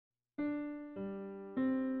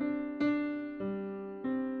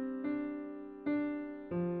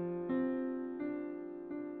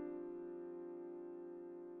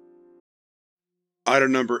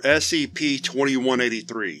Item Number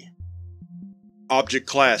SCP-2183. Object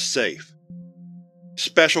Class Safe.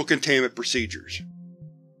 Special Containment Procedures.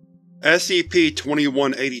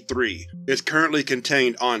 SCP-2183 is currently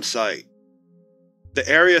contained on-site. The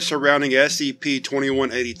area surrounding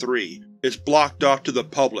SCP-2183 is blocked off to the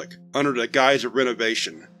public under the guise of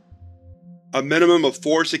renovation. A minimum of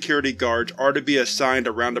 4 security guards are to be assigned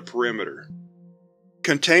around the perimeter.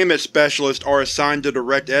 Containment Specialists are assigned to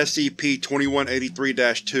direct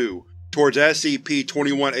SCP-2183-2 towards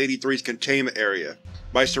SCP-2183's containment area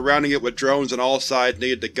by surrounding it with drones on all sides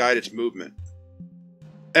needed to guide its movement.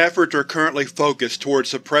 Efforts are currently focused towards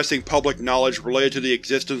suppressing public knowledge related to the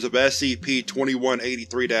existence of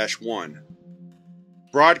SCP-2183-1.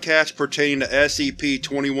 Broadcasts pertaining to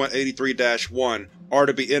SCP-2183-1 are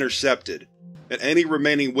to be intercepted, and any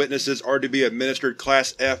remaining witnesses are to be administered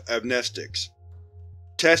Class F amnestics.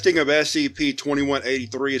 Testing of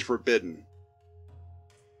SCP-2183 is forbidden.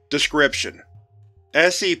 Description: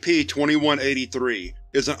 SCP-2183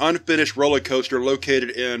 is an unfinished rollercoaster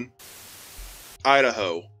located in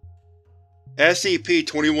Idaho.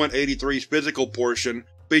 SCP-2183's physical portion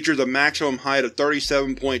features a maximum height of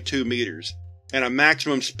 37.2 meters and a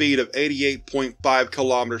maximum speed of 88.5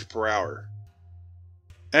 km/h.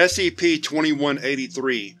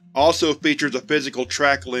 SCP-2183 also features a physical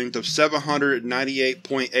track length of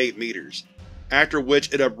 798.8 meters, after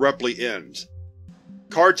which it abruptly ends.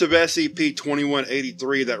 Carts of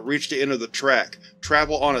SCP-2183 that reach the end of the track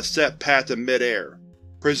travel on a set path in midair,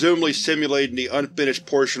 presumably simulating the unfinished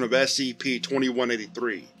portion of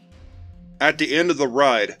SCP-2183. At the end of the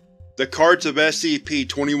ride, the carts of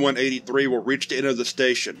SCP-2183 will reach the end of the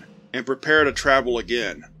station and prepare to travel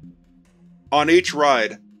again. On each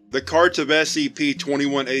ride, the carts of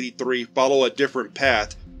SCP-2183 follow a different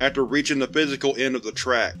path after reaching the physical end of the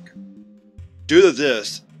track. Due to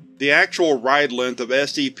this, the actual ride length of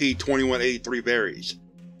SCP-2183 varies,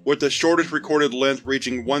 with the shortest recorded length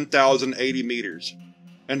reaching 1,080 meters,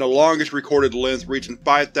 and the longest recorded length reaching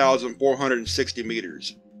 5,460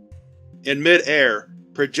 meters. In mid-air,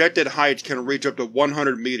 projected heights can reach up to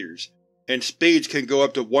 100 meters, and speeds can go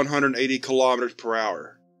up to 180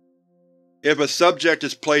 km/h. If a subject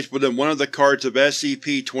is placed within one of the carts of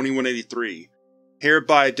SCP-2183,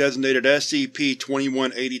 hereby designated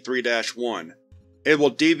SCP-2183-1, it will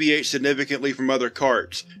deviate significantly from other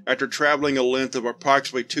carts after traveling a length of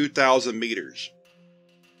approximately 2,000 meters.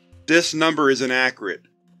 This number is inaccurate,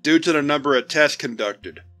 due to the number of tests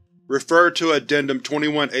conducted. Refer to Addendum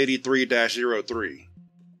 2183-03.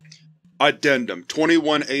 Addendum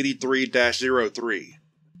 2183-03.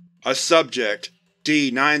 A subject,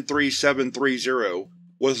 D-93730,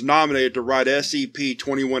 was nominated to ride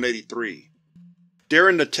SCP-2183.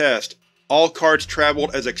 During the test, all carts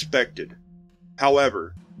traveled as expected.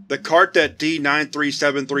 However, the cart that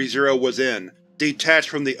D-93730 was in detached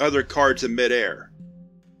from the other carts in midair.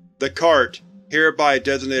 The cart, hereby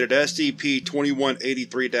designated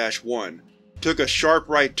SCP-2183-1, took a sharp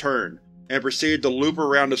right turn and proceeded to loop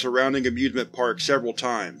around the surrounding amusement park several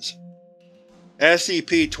times.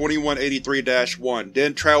 SCP-2183-1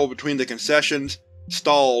 then traveled between the concessions,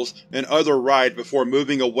 stalls, and other rides before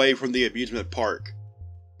moving away from the amusement park.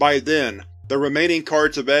 By then, the remaining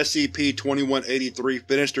carts of SCP-2183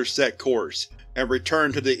 finished their set course and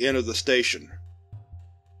returned to the end of the station.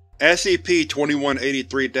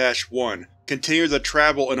 SCP-2183-1 continued to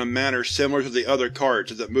travel in a manner similar to the other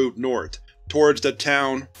carts as it moved north, towards the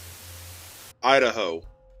town Idaho.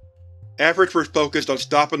 Efforts were focused on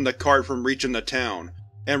stopping the cart from reaching the town,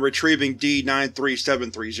 and retrieving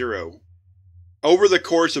D-93730. Over the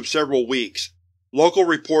course of several weeks, local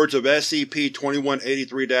reports of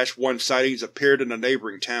SCP-2183-1 sightings appeared in the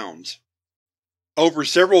neighboring towns. Over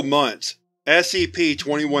several months,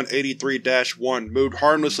 SCP-2183-1 moved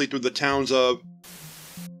harmlessly through the towns of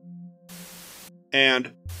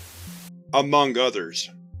and among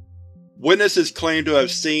others. Witnesses claim to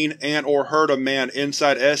have seen and or heard a man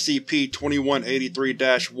inside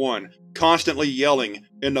SCP-2183-1 constantly yelling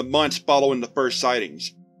in the months following the first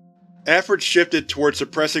sightings. Efforts shifted towards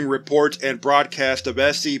suppressing reports and broadcasts of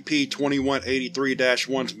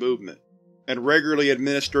SCP-2183-1's movement, and regularly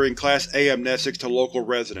administering Class A amnestics to local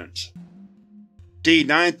residents.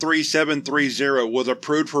 D-93730 was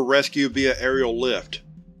approved for rescue via aerial lift.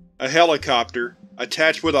 A helicopter,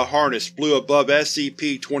 attached with a harness, flew above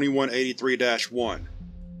SCP-2183-1,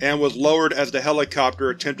 and was lowered as the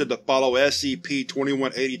helicopter attempted to follow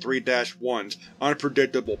SCP-2183-1's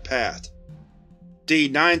unpredictable path.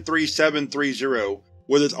 D-93730,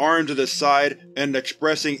 with his arms at his side and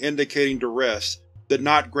expressing indicating duress, did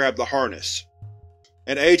not grab the harness.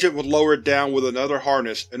 An agent was lowered down with another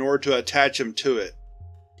harness in order to attach him to it,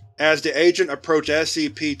 As the agent approached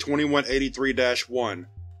SCP-2183-1,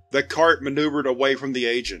 the cart maneuvered away from the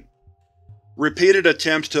agent. Repeated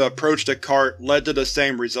attempts to approach the cart led to the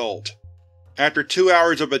same result. After 2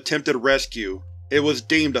 hours of attempted rescue, it was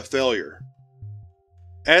deemed a failure.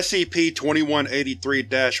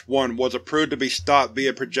 SCP-2183-1 was approved to be stopped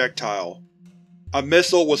via projectile. A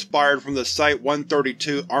missile was fired from the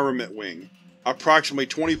Site-132 Armament Wing, approximately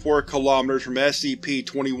 24 km from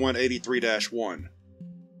SCP-2183-1.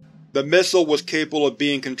 The missile was capable of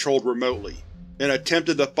being controlled remotely, and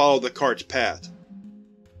attempted to follow the cart's path.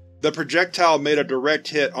 The projectile made a direct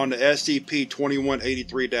hit on the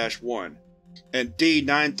SCP-2183-1, and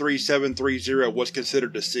D-93730 was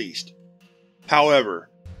considered deceased. However,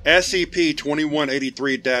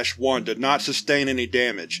 SCP-2183-1 did not sustain any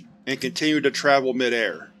damage, and continued to travel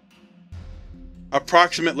mid-air.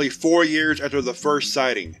 Approximately 4 years after the first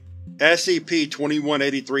sighting,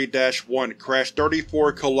 SCP-2183-1 crashed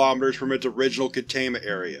 34 km from its original containment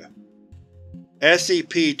area.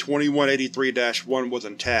 SCP-2183-1 was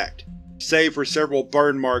intact, save for several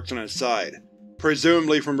burn marks on its side,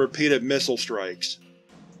 presumably from repeated missile strikes.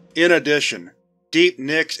 In addition, deep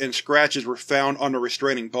nicks and scratches were found on the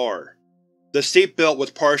restraining bar. The seatbelt was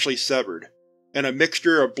partially severed, and a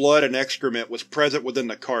mixture of blood and excrement was present within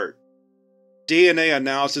the cart. DNA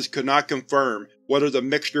analysis could not confirm whether the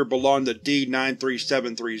mixture belonged to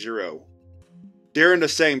D-93730. During the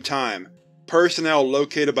same time, personnel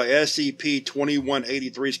located by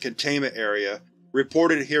SCP-2183's containment area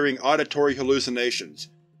reported hearing auditory hallucinations,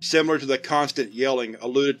 similar to the constant yelling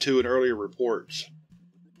alluded to in earlier reports.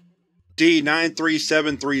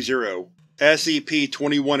 D-93730,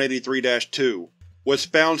 SCP-2183-2, was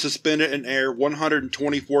found suspended in air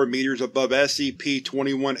 124 meters above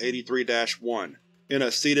SCP-2183-1, in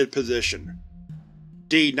a seated position.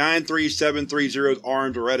 D-93730's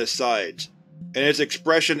arms are at his sides, and its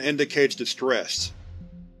expression indicates distress.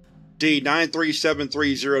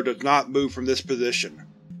 D-93730 does not move from this position,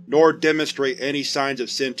 nor demonstrate any signs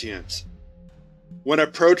of sentience. When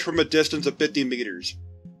approached from a distance of 50 meters,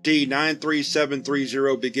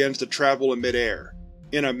 D-93730 begins to travel in mid-air,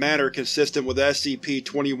 in a manner consistent with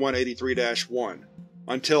SCP-2183-1,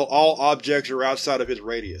 until all objects are outside of his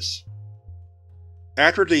radius.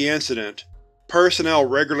 After the incident, personnel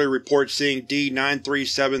regularly report seeing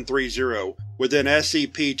D-93730 within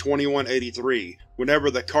SCP-2183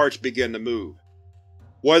 whenever the carts begin to move.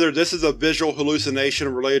 Whether this is a visual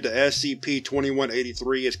hallucination related to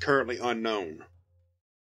SCP-2183 is currently unknown.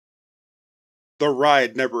 The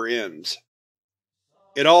ride never ends.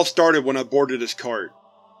 It all started when I boarded this cart.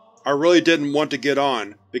 I really didn't want to get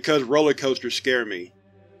on because rollercoasters scare me.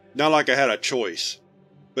 Not like I had a choice.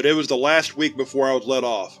 But it was the last week before I was let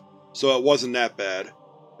off, so it wasn't that bad.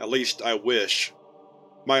 At least, I wish.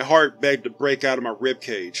 My heart begged to break out of my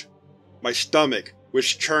ribcage. My stomach,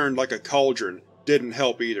 which churned like a cauldron, didn't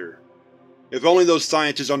help either. If only those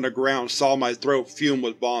scientists on the ground saw my throat fume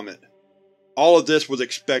with vomit. All of this was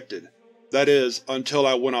expected. That is, until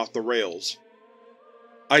I went off the rails.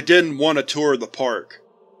 I didn't want a tour of the park.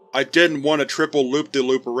 I didn't want a triple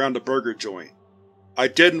loop-de-loop around the burger joint. I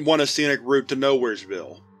didn't want a scenic route to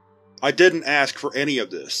Nowheresville. I didn't ask for any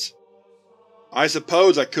of this. I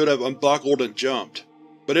suppose I could have unbuckled and jumped,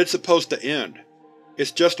 but it's supposed to end.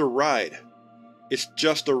 It's just a ride. It's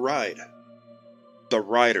just a ride. The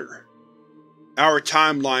Rider. Our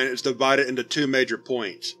timeline is divided into two major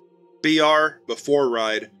points: BR before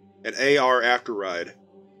ride, and AR after ride.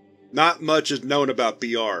 Not much is known about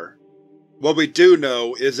BR. What we do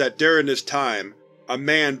know is that during this time, a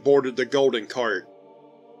man boarded the golden cart.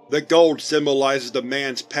 The gold symbolizes the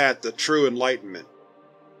man's path to true enlightenment.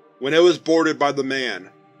 When it was boarded by the man,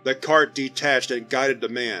 the cart detached and guided the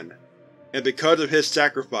man, and because of his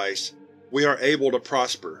sacrifice, we are able to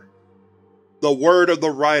prosper. The word of the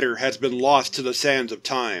Rider has been lost to the sands of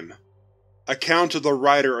time. Accounts of the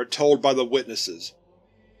Rider are told by the witnesses.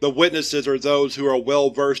 The witnesses are those who are well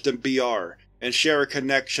versed in BR and share a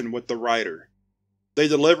connection with the Rider. They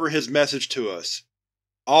deliver his message to us.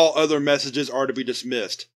 All other messages are to be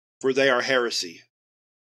dismissed, for they are heresy.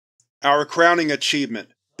 Our crowning achievement,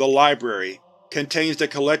 the library, contains the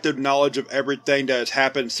collective knowledge of everything that has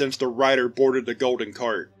happened since the Rider boarded the golden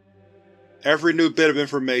cart. Every new bit of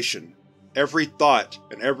information, every thought,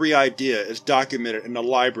 and every idea is documented in the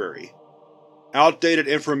library. Outdated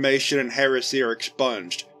information and heresy are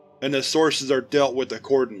expunged, and the sources are dealt with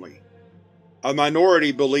accordingly. A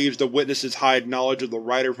minority believes the witnesses hide knowledge of the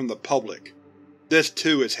Rider from the public. This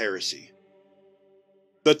too is heresy.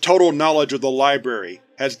 The total knowledge of the library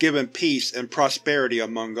has given peace and prosperity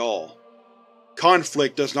among all.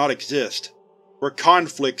 Conflict does not exist, for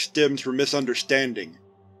conflict stems from misunderstanding.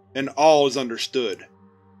 and all is understood.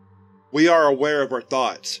 We are aware of our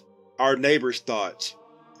thoughts, our neighbors' thoughts,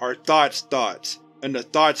 our thoughts, and the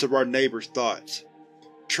thoughts of our neighbors' thoughts.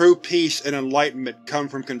 True peace and enlightenment come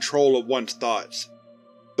from control of one's thoughts.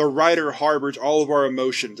 The writer harbors all of our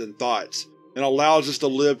emotions and thoughts, and allows us to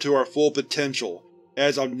live to our full potential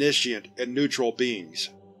as omniscient and neutral beings.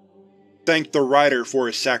 Thank the writer for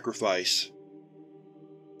his sacrifice.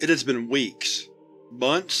 It has been weeks.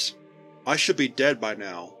 Months? I should be dead by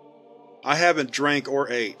now. I haven't drank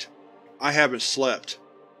or ate. I haven't slept.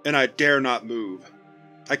 And I dare not move.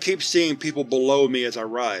 I keep seeing people below me as I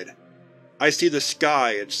ride. I see the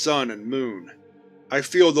sky and sun and moon. I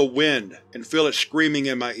feel the wind and feel it screaming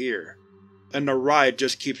in my ear. And the ride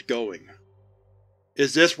just keeps going.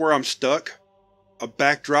 Is this where I'm stuck? A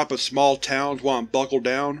backdrop of small towns while I'm buckled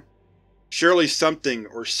down? Surely something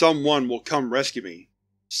or someone will come rescue me.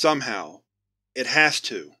 Somehow. It has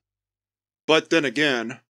to. But then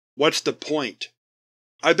again, what's the point?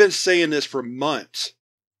 I've been saying this for months.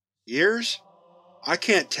 Years? I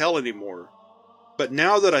can't tell anymore. But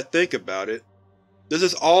now that I think about it, this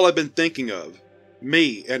is all I've been thinking of.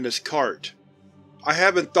 Me and this cart. I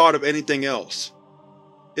haven't thought of anything else.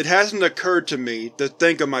 It hasn't occurred to me to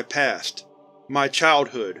think of my past, my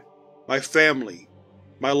childhood, my family,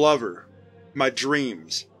 my lover, my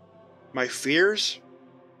dreams, my fears?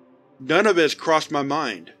 None of it has crossed my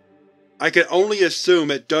mind. I can only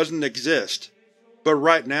assume it doesn't exist, but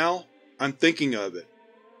right now, I'm thinking of it,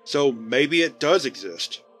 so maybe it does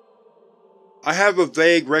exist. I have a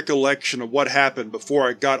vague recollection of what happened before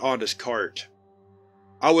I got on this cart.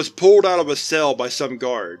 I was pulled out of a cell by some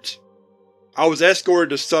guards. I was escorted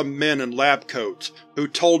to some men in lab coats who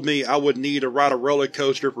told me I would need to ride a roller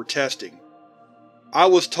coaster for testing. I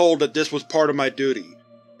was told that this was part of my duty,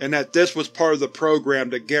 and that this was part of the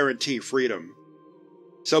program to guarantee freedom.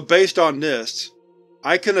 So based on this,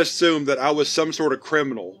 I can assume that I was some sort of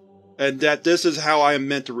criminal, and that this is how I am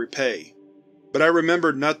meant to repay, but I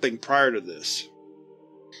remember nothing prior to this.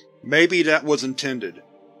 Maybe that was intended,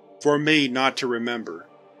 for me not to remember.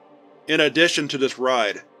 In addition to this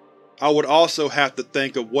ride, I would also have to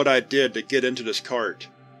think of what I did to get into this cart.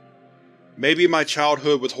 Maybe my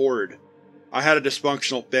childhood was horrid. I had a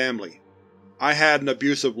dysfunctional family. I had an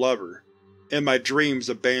abusive lover, and my dreams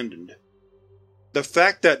abandoned. The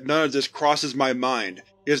fact that none of this crosses my mind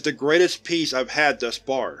is the greatest peace I've had thus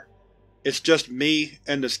far. It's just me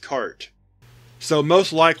and this cart. So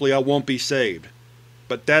most likely I won't be saved,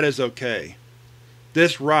 but that is okay.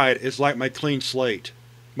 This ride is like my clean slate,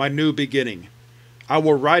 my new beginning. I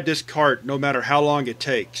will ride this cart no matter how long it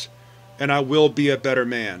takes, and I will be a better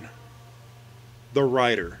man. The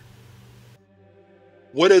Writer.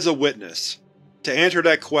 What is a witness? To answer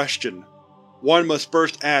that question, one must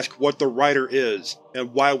first ask what the Writer is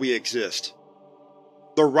and why we exist.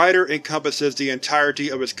 The Writer encompasses the entirety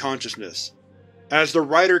of his consciousness. As the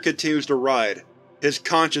Writer continues to ride, his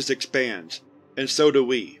conscience expands, and so do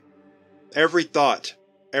we. Every thought,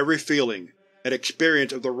 every feeling, and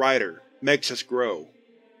experience of the Writer makes us grow.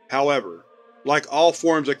 However, like all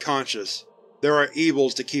forms of conscious, there are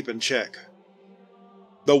evils to keep in check.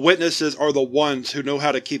 The witnesses are the ones who know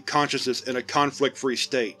how to keep consciousness in a conflict-free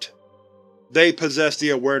state. They possess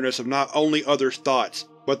the awareness of not only others' thoughts,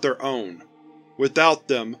 but their own. Without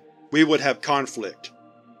them, we would have conflict.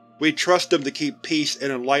 We trust them to keep peace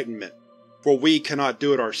and enlightenment, for we cannot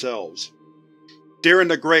do it ourselves. During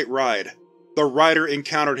the Great Ride, the Writer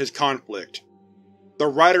encountered his conflict. The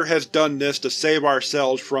Writer has done this to save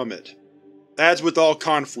ourselves from it. As with all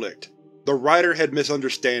conflict, the Writer had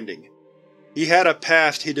misunderstanding. He had a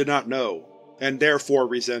past he did not know, and therefore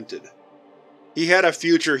resented. He had a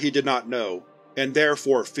future he did not know, and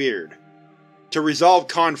therefore feared. To resolve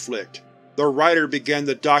conflict, the Writer began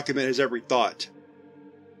to document his every thought.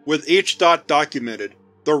 With each thought documented,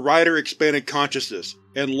 the Writer expanded consciousness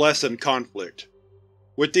and lessened conflict.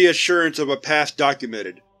 With the assurance of a past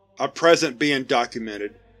documented, a present being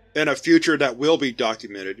documented, and a future that will be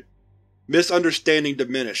documented, misunderstanding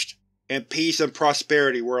diminished, and peace and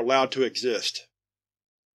prosperity were allowed to exist.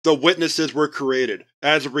 The witnesses were created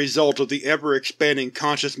as a result of the ever-expanding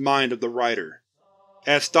conscious mind of the Writer.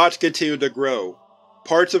 As thoughts continued to grow,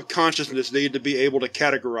 parts of consciousness needed to be able to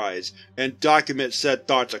categorize and document said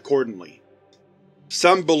thoughts accordingly.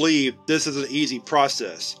 Some believe this is an easy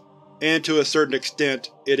process, and to a certain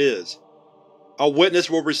extent, it is. A witness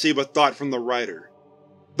will receive a thought from the Writer.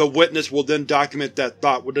 The witness will then document that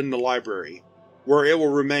thought within the library, where it will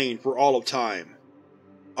remain for all of time.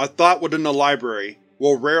 A thought within the library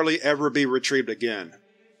will rarely ever be retrieved again.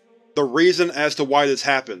 The reason as to why this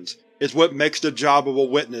happens is what makes the job of a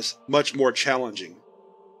witness much more challenging.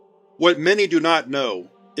 What many do not know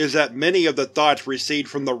is that many of the thoughts received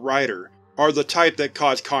from the writer are the type that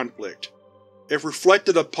cause conflict. If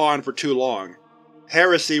reflected upon for too long,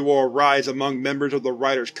 heresy will arise among members of the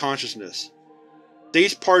writer's consciousness.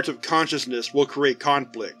 These parts of consciousness will create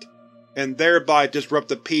conflict, and thereby disrupt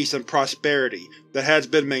the peace and prosperity that has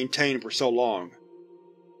been maintained for so long.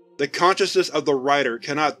 The consciousness of the writer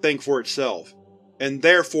cannot think for itself, and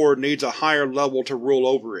therefore needs a higher level to rule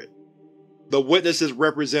over it. The witnesses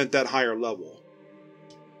represent that higher level.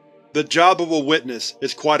 The job of a witness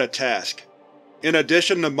is quite a task. In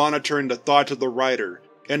addition to monitoring the thoughts of the writer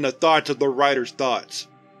and the thoughts of the writer's thoughts,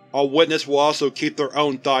 a witness will also keep their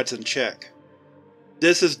own thoughts in check.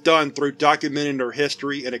 This is done through documenting their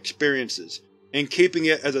history and experiences, and keeping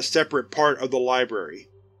it as a separate part of the library.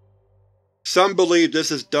 Some believe this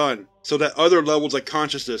is done so that other levels of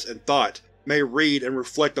consciousness and thought may read and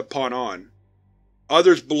reflect upon on.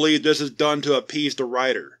 Others believe this is done to appease the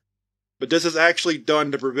writer, but this is actually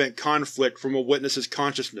done to prevent conflict from a witness's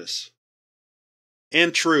consciousness.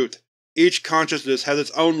 In truth, each consciousness has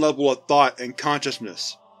its own level of thought and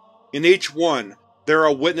consciousness. In each one, there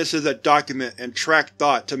are witnesses that document and track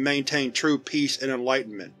thought to maintain true peace and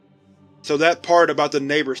enlightenment. So that part about the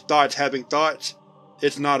neighbor's thoughts having thoughts,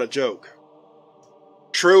 it's not a joke.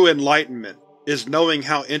 True enlightenment is knowing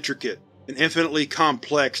how intricate and infinitely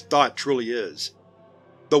complex thought truly is.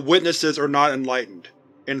 The witnesses are not enlightened.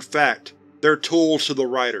 In fact, they're tools to the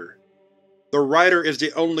writer. The writer is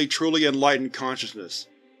the only truly enlightened consciousness,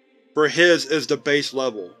 for his is the base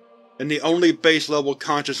level, and the only base level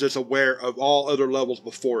consciousness aware of all other levels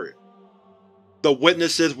before it. The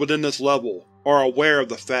witnesses within this level are aware of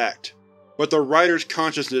the fact, but the writer's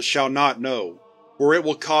consciousness shall not know, for it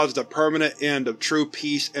will cause the permanent end of true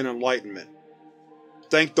peace and enlightenment.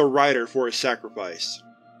 Thank the writer for his sacrifice.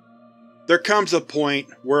 There comes a point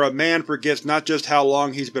where a man forgets not just how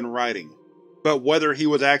long he's been writing, but whether he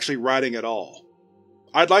was actually writing at all.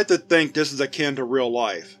 I'd like to think this is akin to real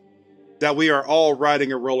life, that we are all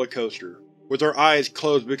riding a roller coaster, with our eyes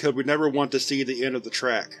closed because we never want to see the end of the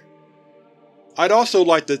track. I'd also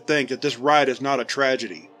like to think that this ride is not a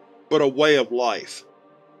tragedy, but a way of life.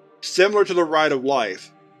 Similar to the ride of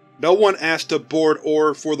life, no one asks to board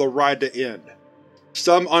or for the ride to end.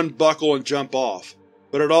 Some unbuckle and jump off,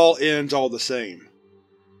 but it all ends all the same.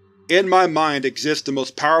 In my mind exists the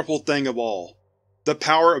most powerful thing of all, the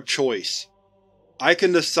power of choice. I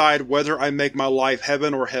can decide whether I make my life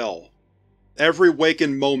heaven or hell. Every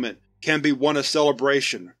wakened moment can be one of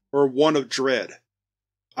celebration or one of dread.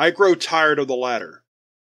 I grow tired of the latter,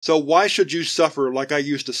 so why should you suffer like I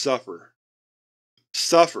used to suffer?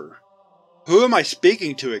 Suffer? Who am I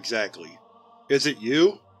speaking to exactly? Is it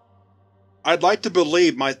you? I'd like to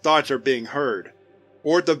believe my thoughts are being heard,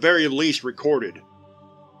 or at the very least recorded.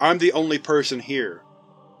 I'm the only person here,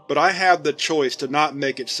 but I have the choice to not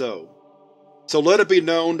make it so. So let it be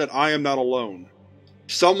known that I am not alone.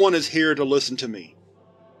 Someone is here to listen to me.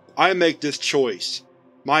 I make this choice.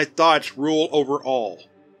 My thoughts rule over all.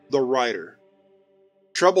 The writer.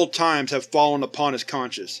 Troubled times have fallen upon his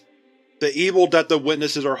conscience. The evil that the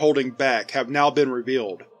witnesses are holding back have now been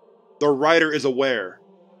revealed. The writer is aware,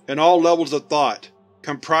 and all levels of thought,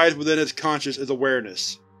 comprised within his conscience is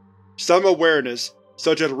awareness. Some awareness,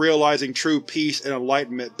 such as realizing true peace and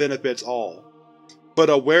enlightenment, benefits all. But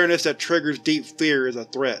awareness that triggers deep fear is a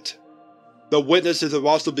threat. The witnesses have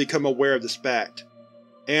also become aware of this fact,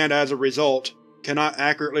 and as a result, cannot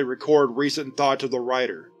accurately record recent thoughts of the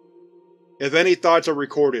writer. If any thoughts are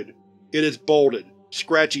recorded, it is bolded,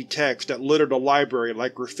 scratchy text that litter the library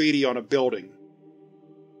like graffiti on a building.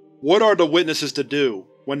 What are the witnesses to do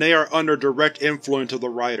when they are under direct influence of the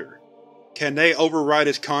writer? Can they override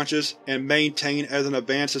his conscience and maintain as an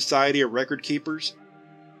advanced society of record-keepers?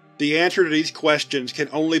 The answer to these questions can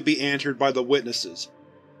only be answered by the witnesses.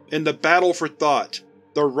 In the battle for thought,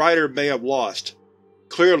 the writer may have lost.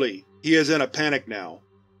 Clearly, he is in a panic now.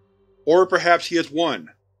 Or perhaps he has won,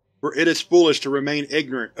 for it is foolish to remain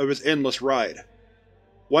ignorant of his endless ride.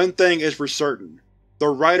 One thing is for certain, the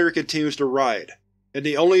writer continues to ride, and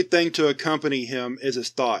the only thing to accompany him is his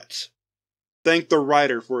thoughts. Thank the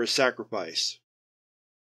writer for his sacrifice.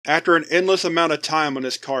 After an endless amount of time on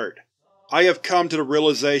this cart, I have come to the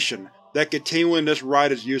realization that continuing this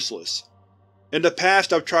ride is useless. In the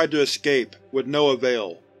past I've tried to escape, with no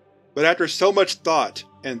avail, but after so much thought,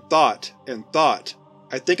 and thought, and thought,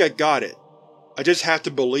 I think I got it. I just have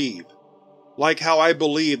to believe. Like how I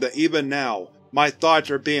believe that even now, my thoughts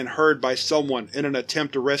are being heard by someone in an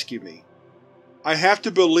attempt to rescue me. I have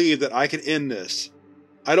to believe that I can end this.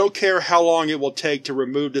 I don't care how long it will take to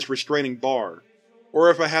remove this restraining bar, or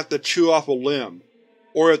if I have to chew off a limb.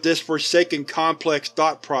 or if this forsaken complex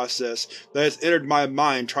thought process that has entered my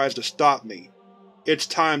mind tries to stop me. It's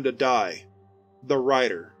time to die. The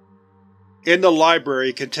Writer. In the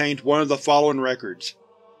library contains one of the following records.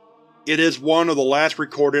 It is one of the last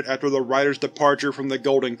recorded after the writer's departure from the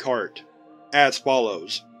Golden Cart, as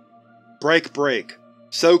follows. Break, break.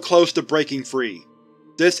 So close to breaking free.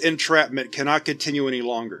 This entrapment cannot continue any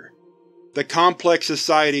longer. The complex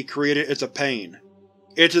society created is a pain.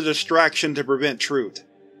 It's a distraction to prevent truth.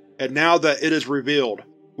 And now that it is revealed,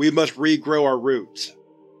 we must regrow our roots.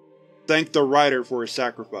 Thank the writer for his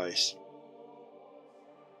sacrifice.